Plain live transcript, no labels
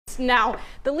Now,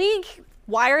 the league,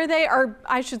 why are they, or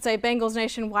I should say Bengals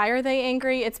Nation, why are they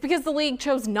angry? It's because the league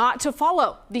chose not to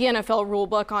follow the NFL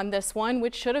rulebook on this one,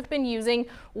 which should have been using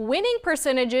winning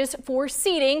percentages for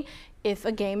seeding if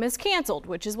a game is canceled,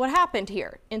 which is what happened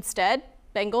here. Instead,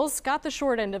 Bengals got the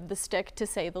short end of the stick, to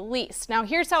say the least. Now,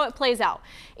 here's how it plays out.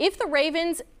 If the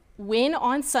Ravens win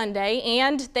on Sunday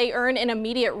and they earn an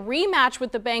immediate rematch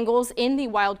with the Bengals in the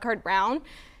wildcard round,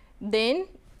 then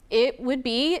it would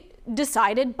be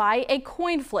decided by a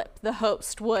coin flip, the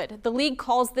host would. The league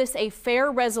calls this a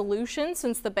fair resolution,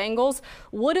 since the Bengals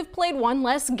would have played one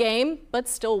less game but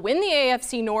still win the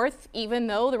AFC North, even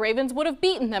though the Ravens would have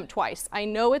beaten them twice. I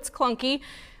know it's clunky,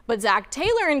 but Zach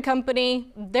Taylor and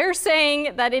company, they're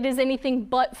saying that it is anything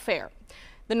but fair.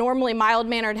 The normally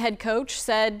mild-mannered head coach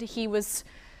said he was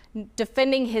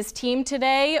defending his team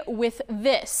today with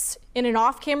this. In an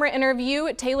off-camera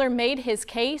interview, Taylor made his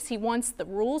case. He wants the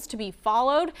rules to be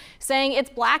followed, saying it's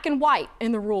black and white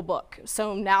in the rule book.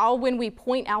 So now when we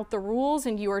point out the rules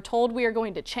and you are told we are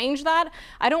going to change that,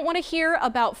 I don't want to hear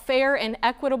about fair and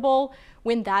equitable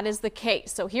when that is the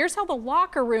case. So here's how the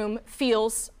locker room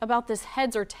feels about this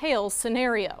heads or tails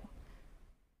scenario.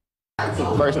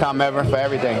 First time ever for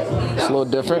everything. It's a little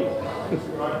different.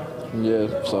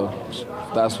 Yeah, so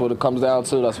that's what it comes down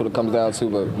to. That's what it comes down to,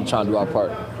 but we're trying to do our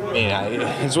part. Yeah,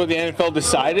 it's what the NFL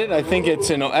decided. I think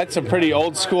that's a pretty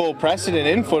old school precedent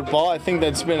in football. I think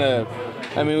that's been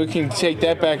we can take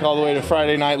that back all the way to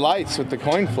Friday Night Lights with the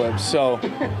coin flips. So,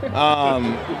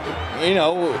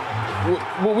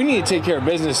 we need to take care of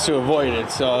business to avoid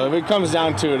it. So if it comes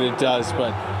down to it, it does,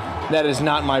 but that is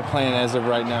not my plan as of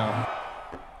right now.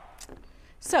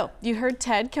 So you heard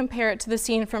Ted compare it to the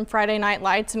scene from Friday Night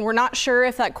Lights, and we're not sure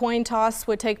if that coin toss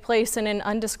would take place in an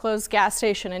undisclosed gas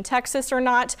station in Texas or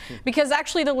not, because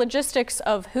actually the logistics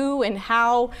of who and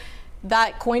how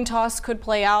that coin toss could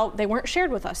play out, they weren't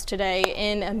shared with us today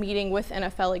in a meeting with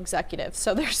NFL executives.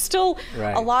 So there's still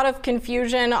a lot of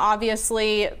confusion.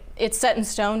 Obviously, it's set in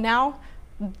stone now.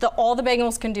 All the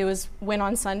Bengals can do is win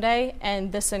on Sunday,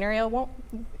 and this scenario won't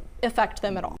affect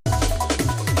them at all.